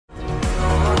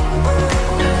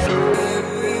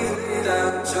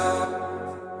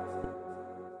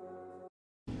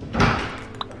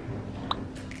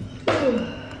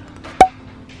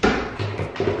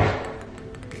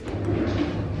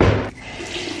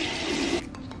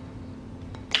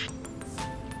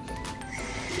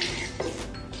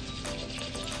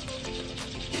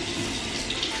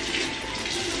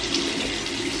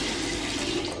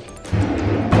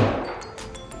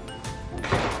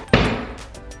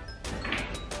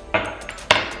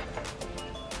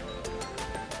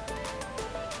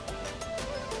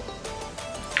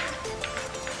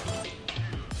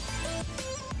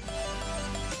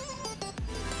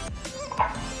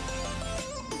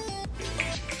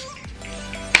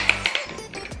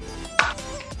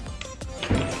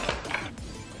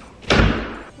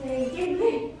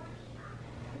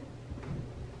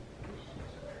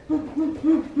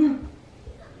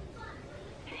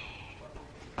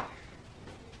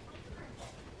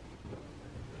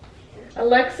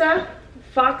Alexa,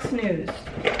 Fox News.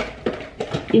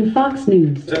 In Fox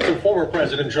News. After former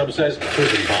President Trump says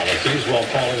prison policies while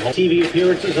calling home TV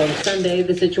appearances on Sunday,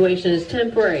 the situation is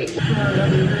temporary.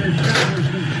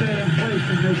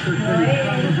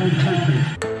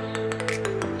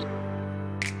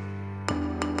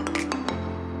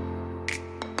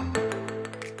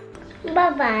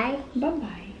 Bye-bye.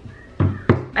 Bye-bye.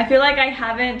 I feel like I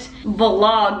haven't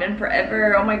vlogged in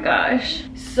forever. Oh my gosh.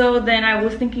 So then I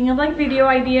was thinking of like video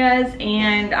ideas,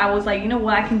 and I was like, you know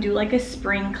what, I can do like a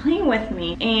spring clean with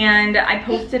me. And I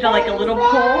posted like a little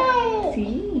poll.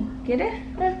 See? Get it?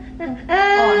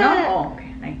 Oh no? Oh,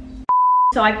 okay, nice.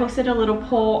 So I posted a little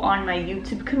poll on my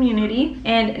YouTube community,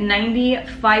 and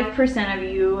 95% of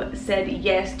you said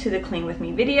yes to the clean with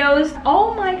me videos.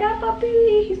 Oh my god,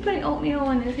 puppy, he's putting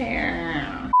oatmeal in his hair.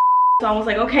 So I was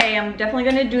like, okay, I'm definitely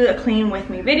gonna do a clean with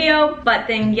me video. But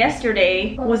then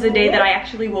yesterday was the day that I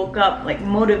actually woke up like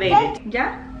motivated.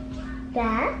 Yeah?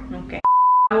 Yeah. Okay.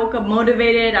 I woke up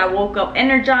motivated, I woke up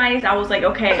energized. I was like,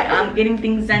 okay, I'm getting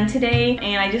things done today,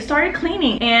 and I just started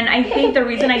cleaning. And I think the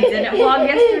reason I didn't vlog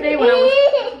yesterday when I was...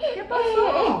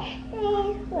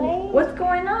 What's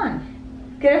going on?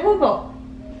 ¿Quieres jugo?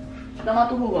 Toma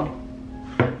tu jugo.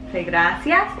 Say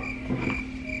gracias.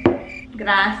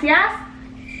 Gracias.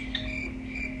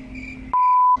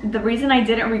 The reason I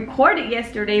didn't record it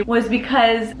yesterday was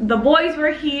because the boys were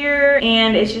here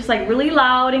and it's just like really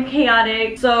loud and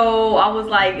chaotic. So I was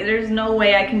like, there's no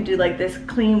way I can do like this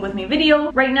clean with me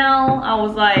video right now. I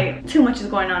was like, too much is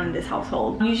going on in this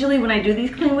household. Usually when I do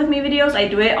these clean with me videos, I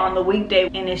do it on the weekday,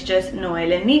 and it's just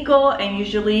Noel and Nico, and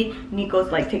usually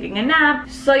Nico's like taking a nap.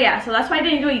 So yeah, so that's why I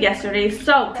didn't do it yesterday.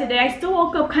 So today I still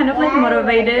woke up kind of like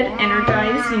motivated,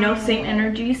 energized, you know, same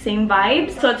energy, same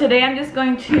vibes. So today I'm just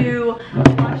going to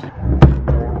wash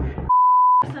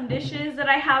some dishes that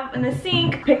I have in the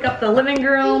sink, pick up the living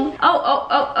room.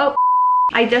 Oh.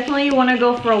 I definitely want to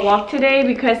go for a walk today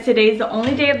because today's the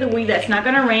only day of the week that's not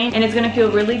gonna rain, and it's gonna feel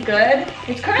really good.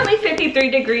 It's currently 53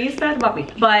 degrees,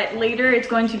 but later it's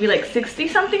going to be like 60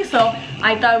 something, so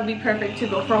I thought it would be perfect to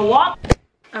go for a walk.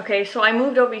 Okay, so I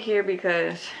moved over here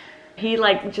because he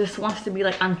like just wants to be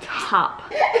like on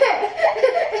top.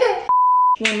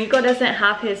 When Nico doesn't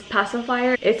have his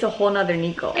pacifier, it's a whole nother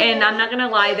Nico. And I'm not gonna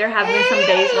lie, there have been some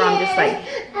days where I'm just like,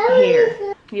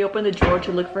 here. He opened the drawer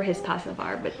to look for his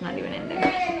pacifier, but it's not even in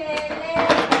there.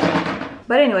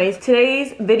 But anyways,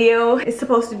 today's video is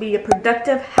supposed to be a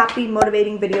productive, happy,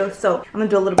 motivating video. So I'm gonna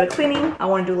do a little bit of cleaning. I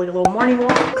wanna do like a little morning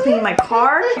walk, clean my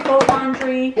car, fold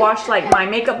laundry, wash like my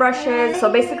makeup brushes. So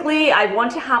basically, I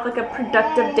want to have like a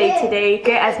productive day today,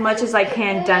 get as much as I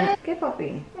can done. Okay,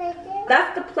 puppy.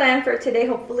 That's the plan for today.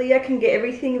 Hopefully I can get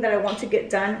everything that I want to get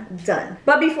done.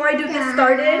 But before I do get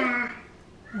started,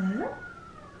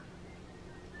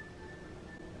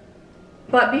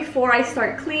 before I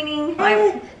start cleaning,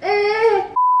 I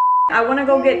want to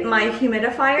go get my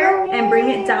humidifier and bring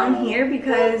it down here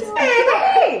because...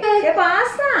 Hey, ¿qué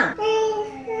pasa?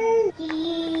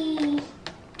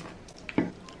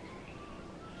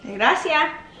 Gracias.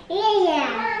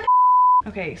 Yeah.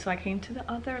 Okay, so I came to the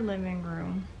other living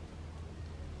room.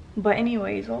 But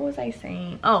anyways, what was I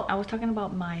saying? Oh, I was talking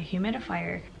about my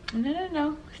humidifier.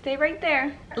 No, stay right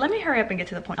there. Let me hurry up and get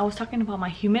to the point. I was talking about my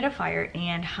humidifier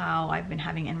and how I've been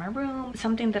having in my room.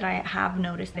 Something that I have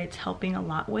noticed that it's helping a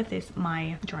lot with is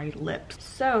my dry lips.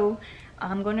 So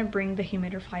I'm gonna bring the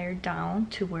humidifier down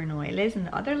to where Noel is in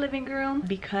the other living room,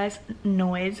 because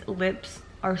Noel's lips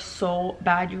are so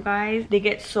bad, you guys. They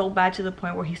get so bad to the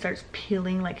point where he starts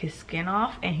peeling like his skin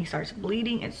off and he starts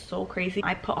bleeding. It's so crazy.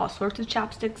 I put all sorts of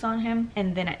chapsticks on him,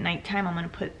 and then at nighttime I'm gonna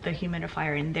put the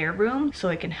humidifier in their room so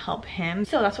it can help him.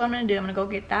 So that's what I'm gonna do. I'm gonna go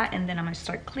get that, and then I'm gonna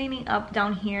start cleaning up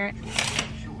down here.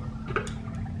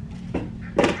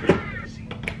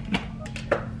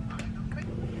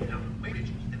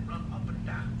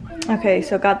 Okay,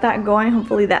 so got that going.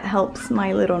 Hopefully that helps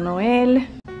my little Noel.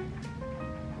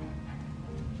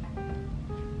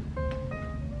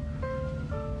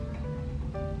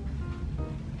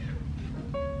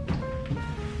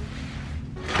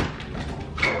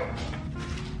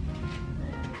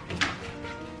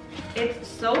 It's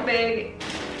so big.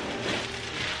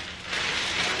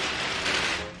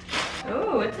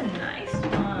 Oh, it's a nice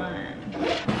one.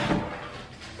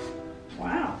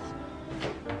 Wow.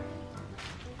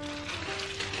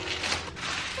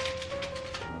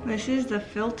 This is the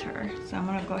filter, so I'm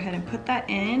gonna go ahead and put that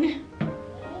in.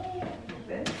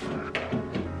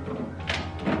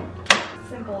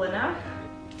 Simple enough.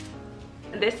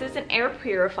 This is an air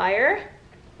purifier.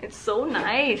 It's so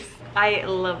nice. I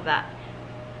love that.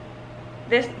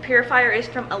 This purifier is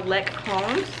from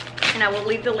Elechomes. and I will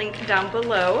leave the link down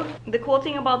below. The cool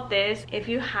thing about this, if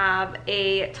you have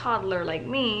a toddler like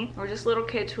me, or just little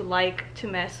kids who like to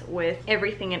mess with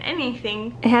everything and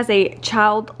anything, it has a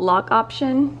child lock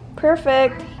option.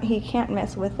 Perfect. He can't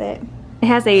mess with it. It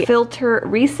has a filter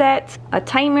reset, a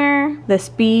timer, the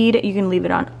speed, you can leave it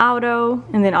on auto,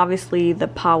 and then obviously the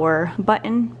power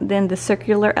button. Then the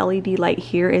circular LED light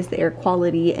here is the air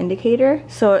quality indicator.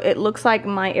 So it looks like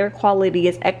my air quality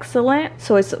is excellent.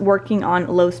 So it's working on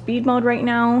low speed mode right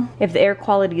now. If the air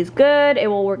quality is good, it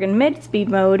will work in mid speed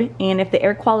mode. And if the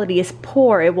air quality is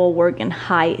poor, it will work in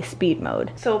high speed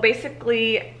mode. So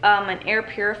basically, an air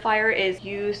purifier is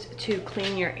used to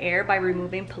clean your air by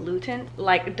removing pollutants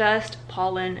like dust,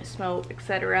 pollen, smoke,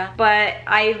 etc. But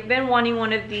I've been wanting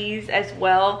one of these as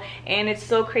well, and it's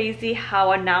so crazy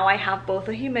how now I have both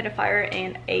a humidifier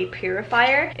and a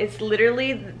purifier. It's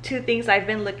literally the two things I've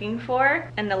been looking for,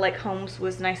 and Elechomes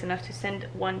was nice enough to send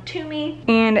one to me.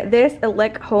 And this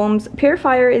Elechomes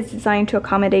purifier is designed to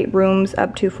accommodate rooms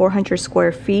up to 400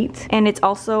 square feet, and it's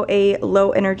also a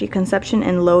low energy consumption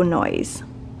and low noise.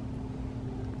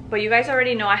 But you guys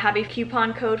already know I have a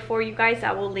coupon code for you guys.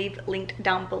 I will leave linked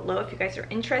down below if you guys are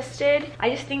interested. I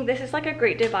just think this is like a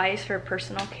great device for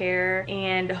personal care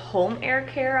and home air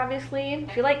care, obviously.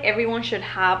 I feel like everyone should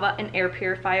have an air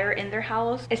purifier in their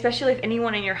house, especially if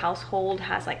anyone in your household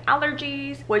has like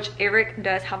allergies, which Eric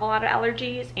does have a lot of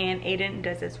allergies and Aiden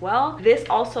does as well. This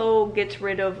also gets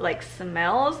rid of like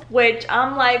smells, which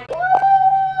I'm like, woo!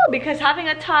 Because having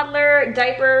a toddler,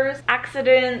 diapers,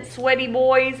 accidents, sweaty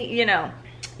boys, you know,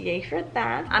 yay for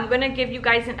that. I'm gonna give you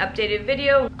guys an updated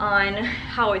video on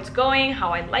how it's going, how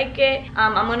I like it.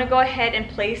 I'm gonna go ahead and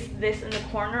place this in the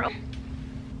corner.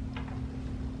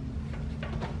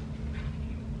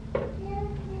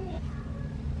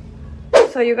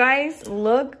 So you guys,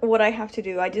 look what I have to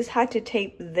do. I just had to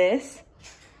tape this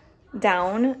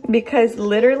down because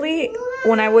literally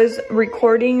when I was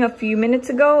recording a few minutes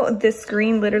ago, this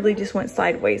screen literally just went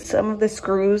sideways. Some of the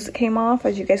screws came off,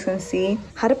 as you guys can see.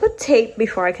 Had to put tape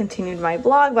before I continued my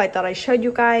vlog, but I thought I showed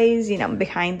you guys, you know,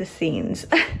 behind the scenes.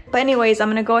 But anyways, I'm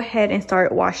gonna go ahead and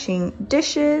start washing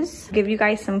dishes, give you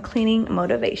guys some cleaning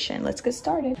motivation. Let's get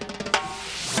started.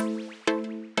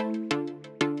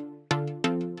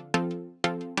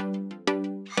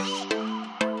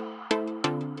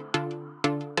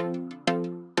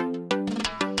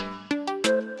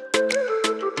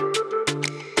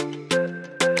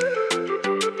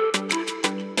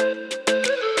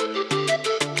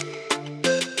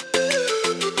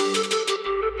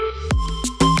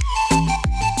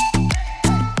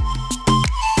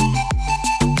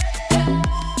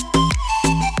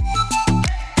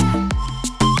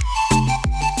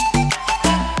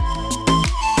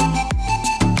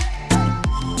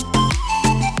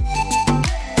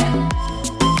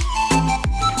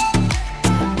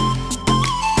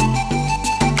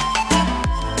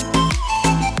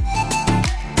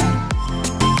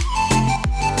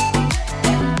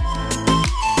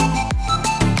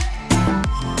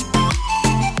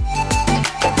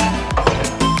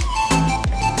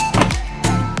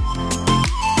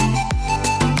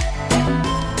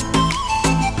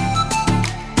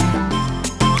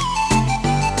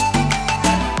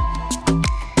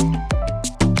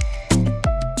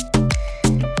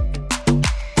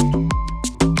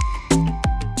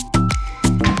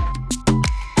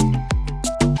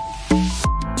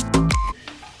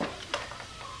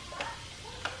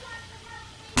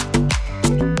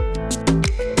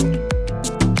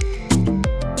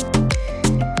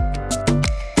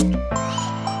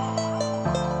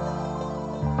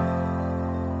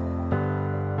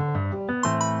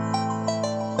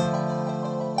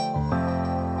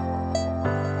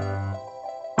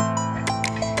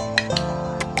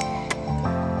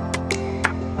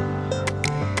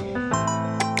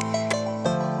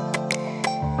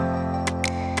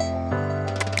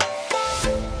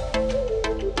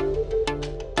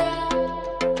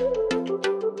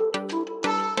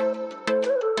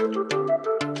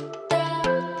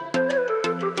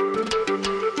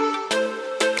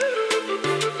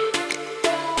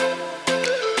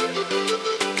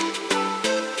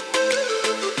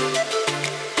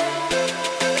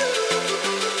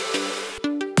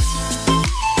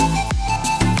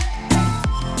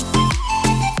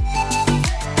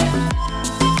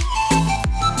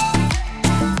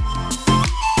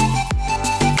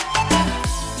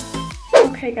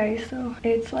 Okay guys, so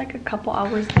it's like a couple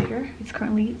hours later. It's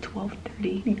currently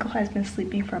 12:30. Nico has been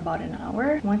sleeping for about an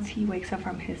hour. Once he wakes up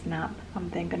from his nap, I'm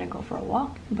then gonna go for a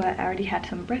walk. But I already had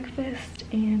some breakfast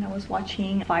and I was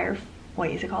watching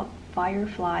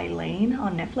Firefly Lane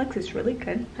on Netflix. It's really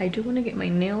good. I do want to get my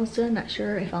nails done. Not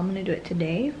sure if I'm gonna do it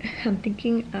today. I'm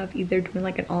thinking of either doing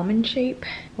like an almond shape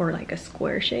or like a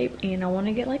square shape, and I want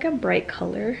to get like a bright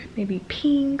color, maybe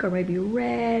pink or maybe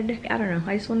red. I don't know,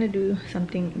 I just want to do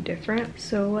something different.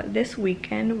 So this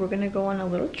weekend we're gonna go on a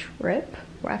little trip.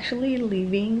 We're actually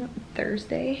leaving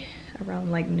Thursday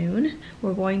around like noon.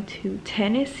 We're going to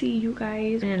Tennessee, you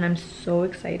guys, and I'm so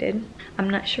excited. I'm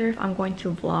not sure if I'm going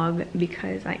to vlog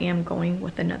because I am going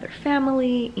with another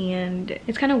family, and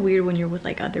it's kind of weird when you're with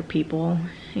like other people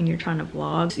and you're trying to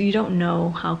vlog, so you don't know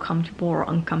how comfortable or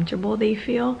uncomfortable they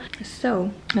feel.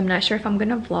 So I'm not sure if I'm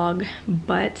gonna vlog,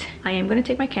 but I am gonna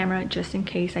take my camera just in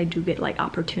case I do get like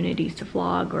opportunities to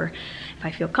vlog, or if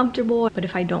I feel comfortable. But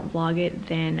if I don't vlog it,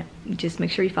 then just make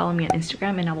sure you follow me on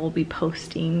Instagram, and I will be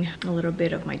posting a little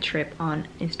bit of my trip on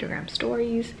Instagram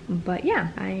stories. But yeah,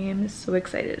 I am so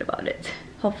excited about it.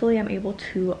 Hopefully I'm able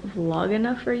to vlog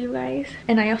enough for you guys.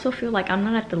 And I also feel like I'm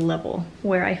not at the level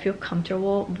where I feel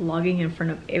comfortable vlogging in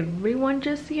front of everyone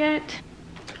just yet.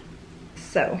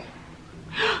 So,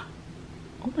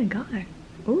 oh my god.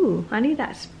 Ooh, I need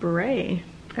that spray.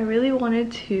 I really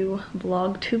wanted to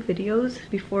vlog 2 videos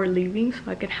before leaving so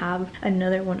I could have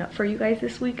another one up for you guys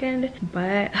this weekend,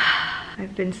 but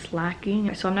I've been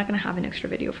slacking, so I'm not gonna have an extra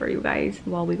video for you guys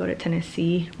while we go to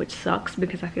Tennessee, which sucks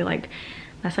because I feel like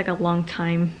that's like a long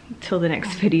time till the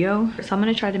next video. So I'm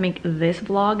gonna try to make this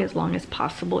vlog as long as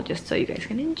possible just so you guys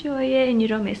can enjoy it and you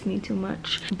don't miss me too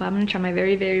much. But I'm gonna try my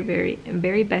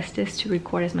very bestest to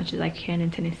record as much as I can in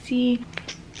Tennessee.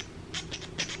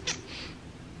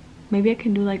 Maybe I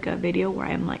can do like a video where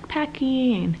I'm like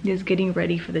packing and just getting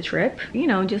ready for the trip. You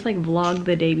know, just like vlog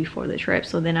the day before the trip,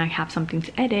 so then I have something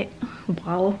to edit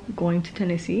while going to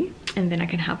Tennessee, and then I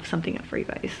can have something up for you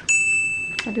guys.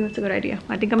 I think that's a good idea.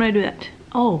 I think I'm gonna do that.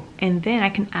 Oh, and then I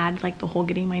can add like the whole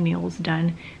getting my nails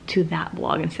done to that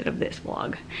vlog instead of this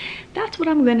vlog. That's what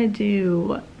I'm gonna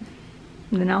do.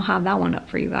 And then I'll have that one up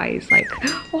for you guys. Like,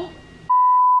 oh.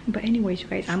 But anyways, you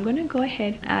guys, I'm gonna go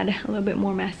ahead and add a little bit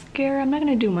more mascara. I'm not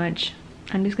gonna do much.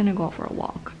 I'm just gonna go out for a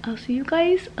walk. I'll see you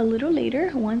guys a little later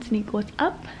once Nico's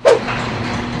up.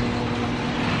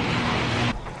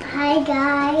 Hi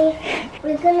guys,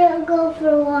 we're gonna go for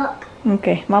a walk.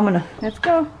 Okay, Mama, let's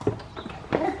go.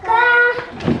 Let's go.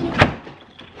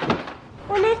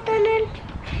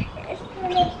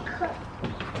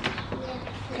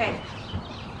 Okay.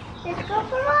 Let's go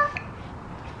for a walk.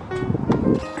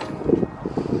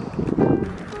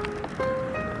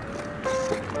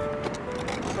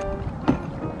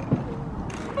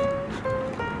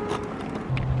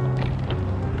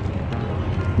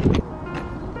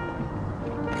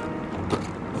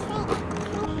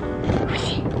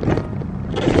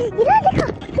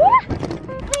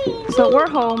 So we're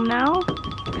home now.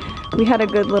 We had a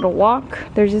good little walk.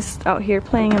 They're just out here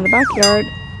playing in the backyard.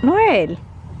 Noel,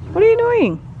 what are you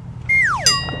doing?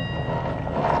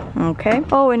 Okay.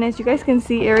 Oh, and as you guys can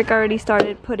see, Eric already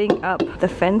started putting up the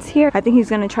fence here. I think he's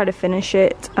gonna try to finish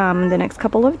it the next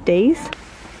couple of days.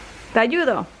 ¿Te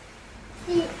ayudo?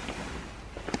 Sí.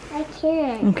 I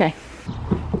can. Okay.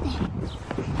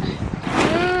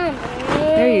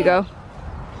 There you go.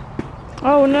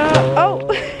 Oh no. Oh.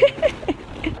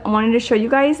 I wanted to show you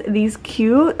guys these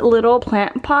cute little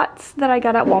plant pots that I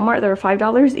got at Walmart. They were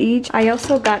 $5 each. I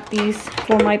also got these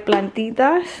for my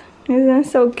plantitas. Isn't that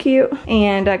so cute?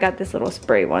 And I got this little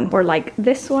spray one, or like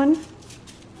this one.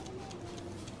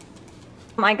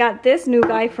 I got this new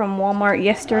guy from Walmart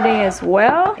yesterday as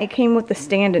well. It came with the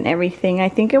stand and everything. I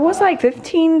think it was like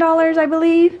 $15, I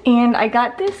believe. And I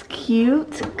got this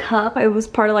cute cup. It was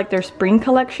part of like their spring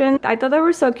collection. I thought they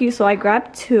were so cute, so I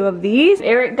grabbed 2 of these.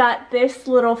 Eric got this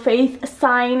little faith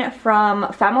sign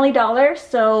from Family Dollar,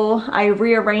 so I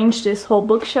rearranged this whole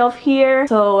bookshelf here.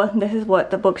 So this is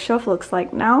what the bookshelf looks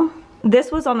like now.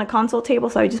 This was on the console table,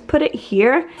 so I just put it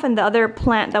here. And the other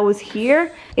plant that was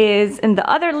here is in the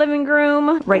other living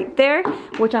room right there,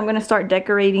 which I'm gonna start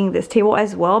decorating this table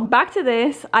as well. Back to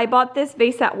this, I bought this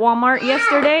vase at Walmart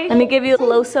yesterday. Let me give you a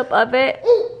close-up of it.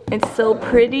 It's so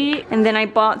pretty. And then I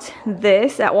bought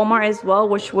this at Walmart as well,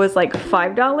 which was like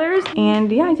 $5.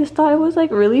 And yeah, I just thought it was like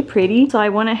really pretty. So I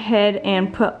went ahead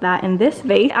and put that in this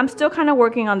vase. I'm still kind of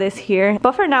working on this here,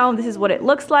 but for now, this is what it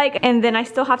looks like. And then I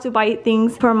still have to buy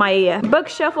things for my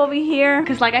bookshelf over here.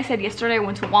 Because like I said, yesterday I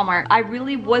went to Walmart. I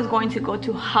really was going to go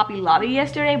to Hobby Lobby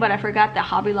yesterday, but I forgot that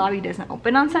Hobby Lobby doesn't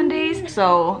open on Sundays.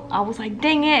 So I was like,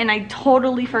 dang it. And I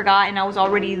totally forgot, and I was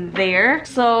already there.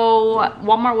 So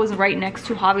Walmart was right next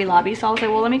to Hobby Hobby Lobby, so I was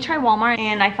like, well, let me try Walmart,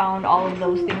 and I found all of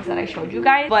those things that I showed you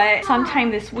guys. But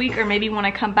sometime this week, or maybe when I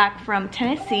come back from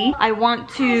Tennessee, I want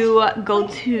to go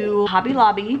to Hobby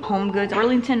Lobby, Home Goods,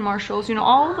 Burlington, Marshalls, you know,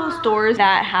 all of those stores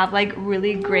that have like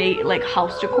really great like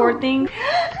house decor things. No,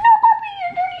 puppy,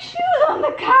 your dirty shoes on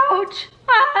the couch.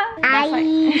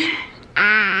 Hi.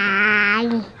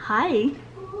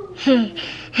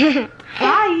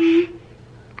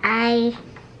 Hi.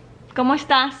 ¿Cómo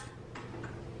estás?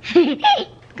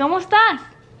 ¿Cómo estás?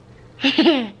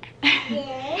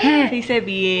 Dice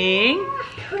bien.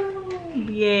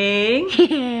 Bien.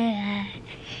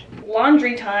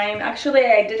 Laundry time. Actually,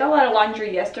 I did a lot of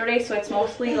laundry yesterday, so it's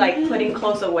mostly like putting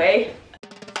clothes away.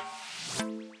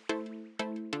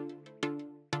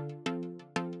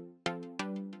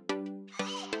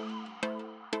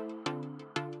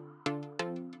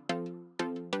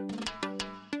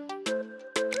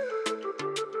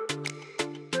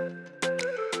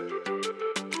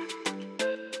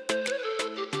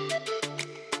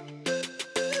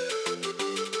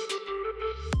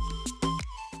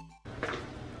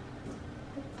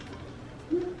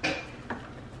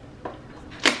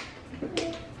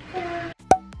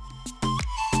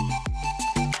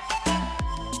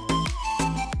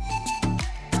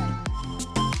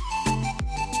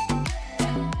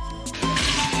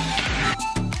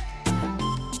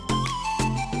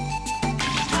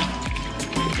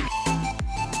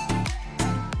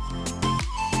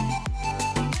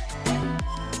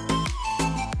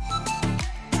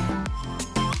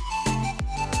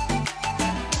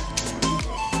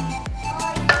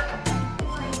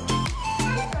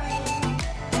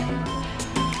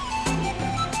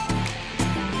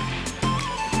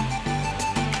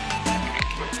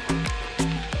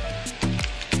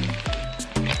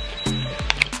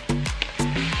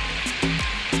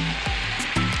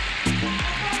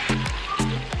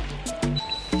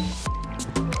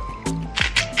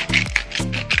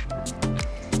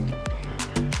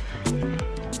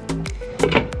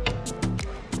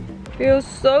 Feels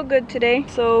so good today.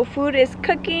 So food is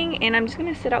cooking and I'm just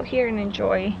gonna sit out here and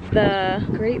enjoy the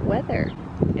great weather.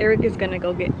 Eric is gonna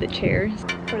go get the chairs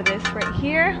for this right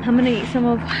here. I'm gonna eat some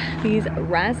of these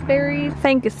raspberries.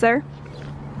 Thank you, sir.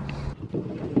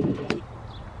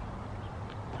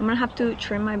 I'm gonna have to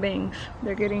trim my bangs.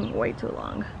 They're getting way too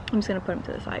long. I'm just gonna put them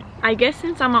to the side. I guess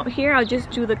since I'm out here, I'll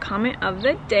just do the comment of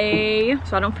the day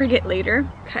so I don't forget later.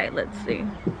 Okay, let's see.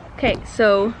 Okay,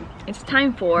 so it's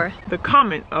time for the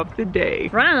comment of the day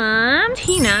from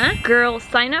Tina. Girl,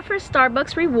 sign up for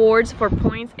Starbucks rewards for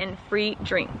points and free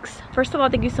drinks. First of all,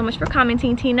 thank you so much for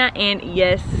commenting, Tina. And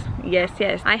yes,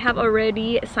 I have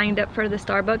already signed up for the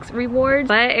Starbucks rewards,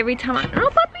 but every time I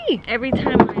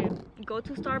go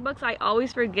to Starbucks, I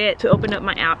always forget to open up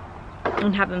my app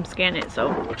and have them scan it. So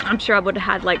I'm sure I would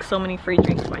have had like so many free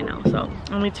drinks by now, so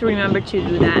I need to remember to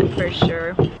do that for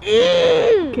sure.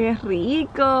 Que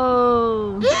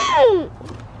rico.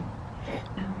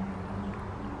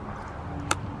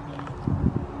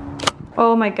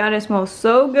 Oh my god, it smells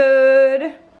so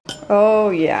good. Oh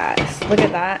yes, look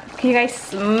at that. Can you guys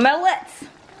smell it?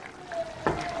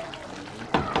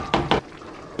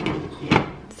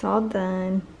 It's all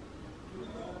done.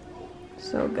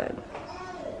 So good.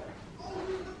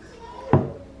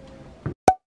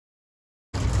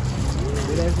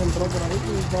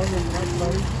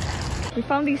 We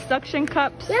found these suction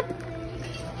cups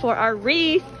for our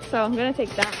wreath, so I'm gonna take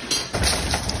that.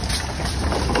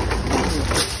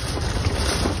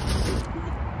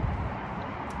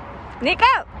 Nico!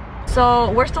 So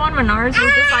we're still on Menards.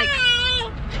 We're just like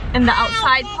in the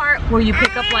outside part where you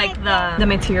pick up like the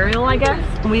material, I guess.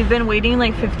 We've been waiting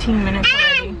like 15 minutes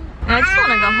already. And I just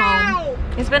wanna go home.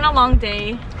 It's been a long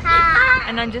day.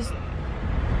 And I'm just...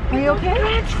 Are you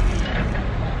okay?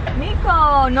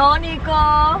 Nico, no Nico.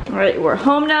 All right, we're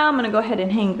home now. I'm gonna go ahead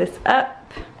and hang this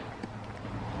up.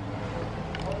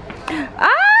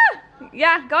 Ah!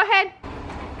 Yeah, go ahead.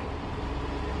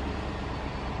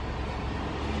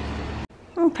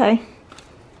 Okay.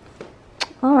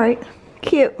 All right,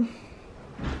 cute.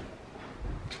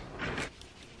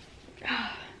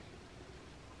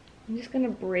 I'm just gonna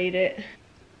braid it.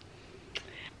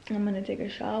 I'm gonna take a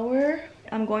shower.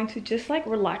 I'm going to just like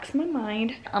relax my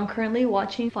mind. I'm currently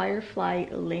watching Firefly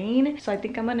Lane, so I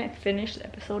think I'm gonna finish the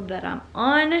episode that I'm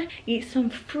on, eat some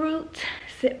fruit,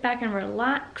 sit back and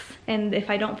relax, and if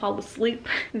I don't fall asleep,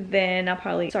 then I'll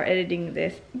probably start editing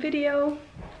this video.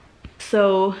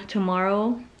 So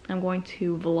tomorrow I'm going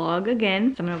to vlog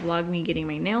again. So I'm gonna vlog me getting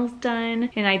my nails done,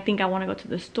 and I think I want to go to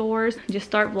the stores, just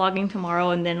start vlogging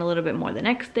tomorrow, and then a little bit more the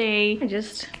next day. I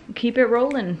just keep it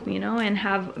rolling, you know, and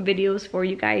have videos for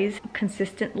you guys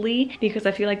consistently, because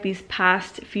I feel like these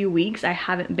past few weeks I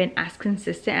haven't been as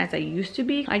consistent as I used to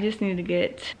be. I just need to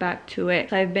get back to it.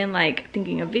 So I've been like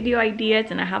thinking of video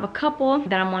ideas, and I have a couple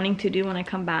that I'm wanting to do when I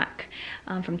come back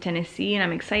from Tennessee, and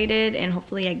I'm excited, and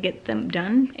hopefully I get them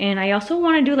done. And I also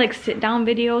want to do like sit down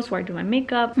videos where I do my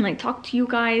makeup and like talk to you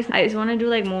guys. I just want to do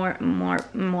like more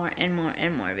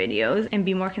videos and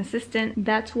be more consistent.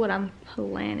 That's what I'm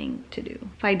planning to do.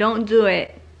 If I don't do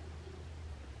it,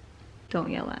 don't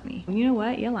yell at me. You know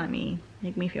what? Yell at me.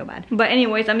 Make me feel bad. But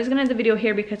anyways, I'm just gonna end the video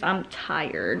here because I'm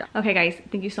tired. Okay guys,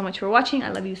 thank you so much for watching. I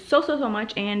love you so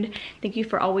much, and thank you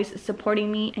for always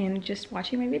supporting me and just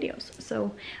watching my videos.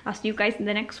 So I'll see you guys in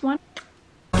the next one.